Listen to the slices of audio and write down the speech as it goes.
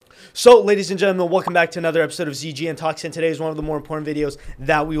So, ladies and gentlemen, welcome back to another episode of ZGN Talks, and today is one of the more important videos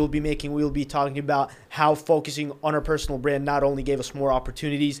that we will be making. We will be talking about how focusing on our personal brand not only gave us more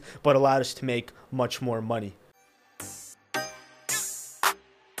opportunities, but allowed us to make much more money.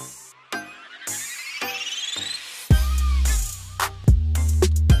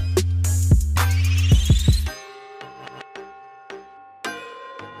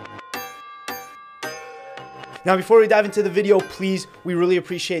 Now, before we dive into the video, please, we really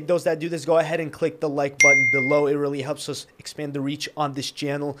appreciate those that do this. Go ahead and click the like button below. It really helps us expand the reach on this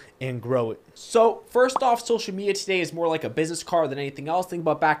channel and grow it. So first off, social media today is more like a business card than anything else. Think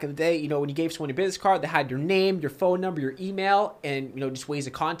about back in the day, when you gave someone your business card, they had your name, your phone number, your email, and, just ways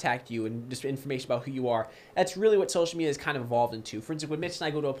to contact you and just information about who you are. That's really what social media has kind of evolved into. For instance, when Mitch and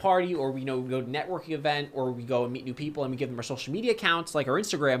I go to a party, or we go to a networking event, or we go and meet new people and we give them our social media accounts, like our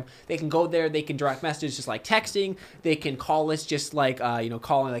Instagram, they can go there, they can direct message just like texting, they can call us just like,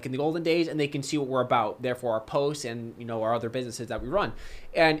 calling like in the olden days, and they can see what we're about, therefore our posts and, our other businesses that we run.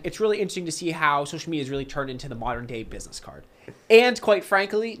 And it's really interesting to see how social media has really turned into the modern day business card. And quite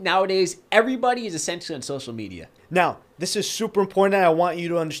frankly, nowadays, everybody is essentially on social media. Now, this is super important. I want you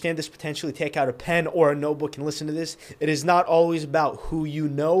to understand this. Potentially take out a pen or a notebook and listen to this. It is not always about who you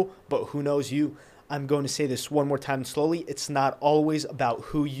know, but who knows you. I'm going to say this one more time slowly. It's not always about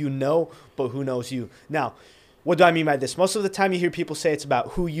who you know, but who knows you. Now, what do I mean by this? Most of the time you hear people say it's about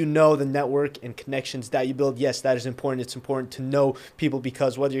who you know, the network and connections that you build. Yes, that is important. It's important to know people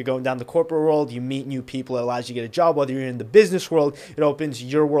because whether you're going down the corporate world, you meet new people, it allows you to get a job. Whether you're in the business world, it opens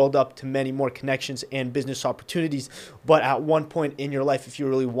your world up to many more connections and business opportunities. But at one point in your life, if you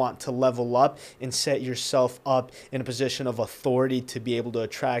really want to level up and set yourself up in a position of authority to be able to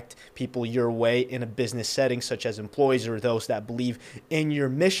attract people your way in a business setting, such as employees or those that believe in your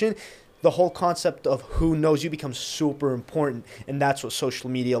mission, the whole concept of who knows you becomes super important, and that's what social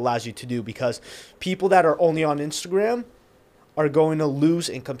media allows you to do, because people that are only on Instagram are going to lose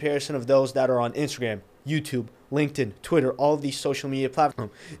in comparison of those that are on Instagram, YouTube, LinkedIn, Twitter, all of these social media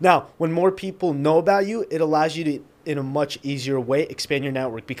platforms. Now, when more people know about you, it allows you to, in a much easier way, expand your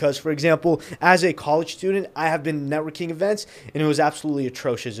network. Because, for example, as a college student, I have been networking events, and it was absolutely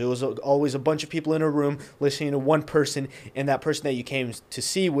atrocious. It was always a bunch of people in a room listening to one person, and that person that you came to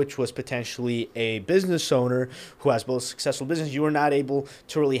see, which was potentially a business owner who has built a successful business, you were not able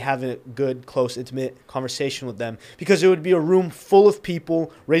to really have a good, close, intimate conversation with them, because it would be a room full of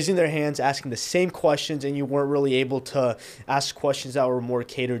people raising their hands, asking the same questions, and you weren't really able to ask questions that were more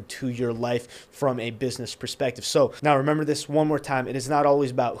catered to your life from a business perspective. So now remember this one more time. It is not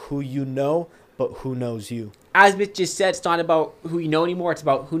always about who you know, but who knows you. As Mitch just said, it's not about who you know anymore. It's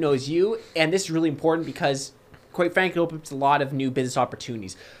about who knows you. And this is really important because, quite frankly, it opens a lot of new business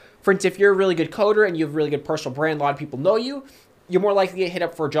opportunities. For instance, if you're a really good coder and you have a really good personal brand, a lot of people know you, you're more likely to get hit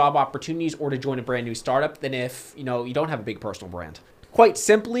up for job opportunities or to join a brand new startup than if, you don't have a big personal brand. Quite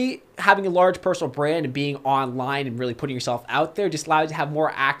simply, having a large personal brand and being online and really putting yourself out there just allows you to have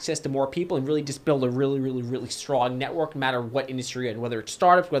more access to more people and really just build a really strong network, no matter what industry you're in, whether it's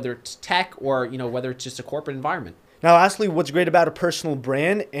startups, whether it's tech, or whether it's just a corporate environment. Now, lastly, what's great about a personal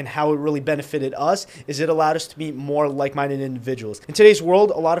brand and how it really benefited us is it allowed us to meet more like-minded individuals. In today's world,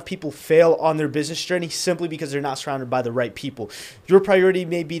 a lot of people fail on their business journey simply because they're not surrounded by the right people. Your priority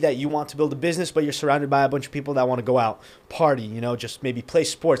may be that you want to build a business, but you're surrounded by a bunch of people that want to go out, party, just maybe play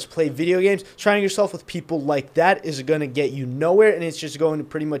sports, play video games. Surrounding yourself with people like that is going to get you nowhere, and it's just going to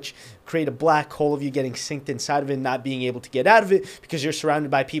pretty much create a black hole of you getting synced inside of it and not being able to get out of it because you're surrounded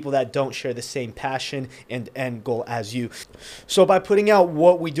by people that don't share the same passion and end goal as you. So by putting out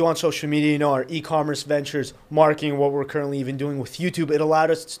what we do on social media, our e-commerce ventures, marketing, what we're currently even doing with YouTube, it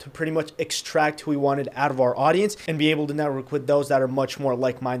allowed us to pretty much extract who we wanted out of our audience and be able to network with those that are much more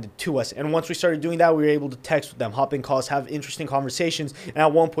like-minded to us. And once we started doing that, we were able to text with them, hop in calls, have interesting conversations, and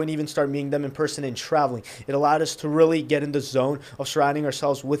at one point even start meeting them in person and traveling. It allowed us to really get in the zone of surrounding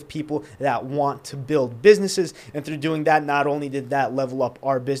ourselves with people that want to build businesses. And through doing that, not only did that level up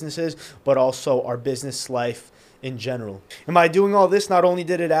our businesses, but also our business life in general. And by doing all this, not only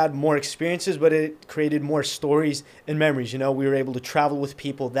did it add more experiences, but it created more stories and memories. We were able to travel with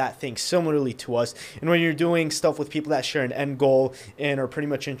people that think similarly to us. And when you're doing stuff with people that share an end goal and are pretty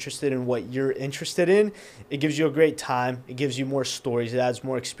much interested in what you're interested in, it gives you a great time. It gives you more stories. It adds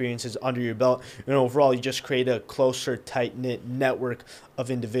more experiences under your belt. And overall, you just create a closer, tight-knit network of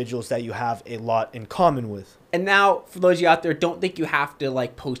individuals that you have a lot in common with. And now, for those of you out there, don't think you have to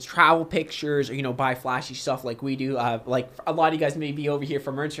post travel pictures or buy flashy stuff like we do. Like a lot of you guys may be over here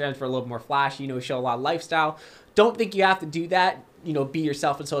from our Instagrams for a little more flashy, show a lot of lifestyle. Don't think you have to do that. Be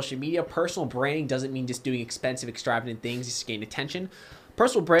yourself on social media. Personal branding doesn't mean just doing expensive, extravagant things just to gain attention.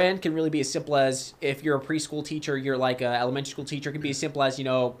 Personal brand can really be as simple as, if you're a preschool teacher, you're like an elementary school teacher, it can be as simple as,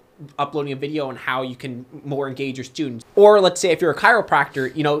 uploading a video on how you can more engage your students. Or let's say if you're a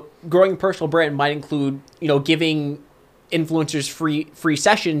chiropractor, growing a personal brand might include, giving influencers free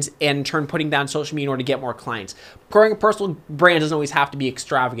sessions and in turn putting that on social media in order to get more clients. Growing a personal brand doesn't always have to be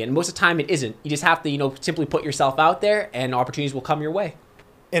extravagant. And most of the time it isn't. You just have to, simply put yourself out there and opportunities will come your way.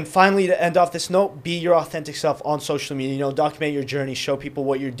 And finally, to end off this note, be your authentic self on social media. Document your journey, show people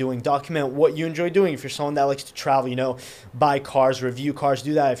what you're doing, document what you enjoy doing. If you're someone that likes to travel, buy cars, review cars,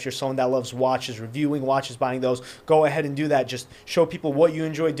 do that. If you're someone that loves watches, reviewing watches, buying those, go ahead and do that. Just show people what you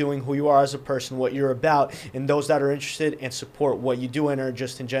enjoy doing, who you are as a person, what you're about, and those that are interested and support what you do and are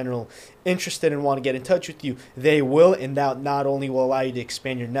just in general interested and want to get in touch with you, they will. And that not only will allow you to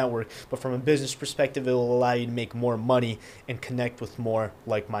expand your network, but from a business perspective, it will allow you to make more money and connect with more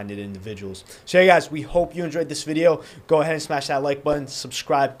like-minded individuals. So yeah, guys, we hope you enjoyed this video. Go ahead and smash that like button,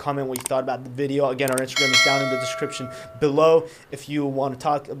 subscribe, comment what you thought about the video. Again, our Instagram is down in the description below. If you want to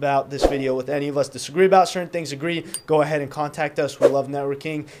talk about this video with any of us, disagree about certain things, agree, go ahead and contact us. We love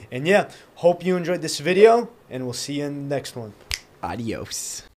networking. And yeah, hope you enjoyed this video, and we'll see you in the next one.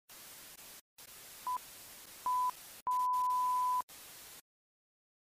 Adios.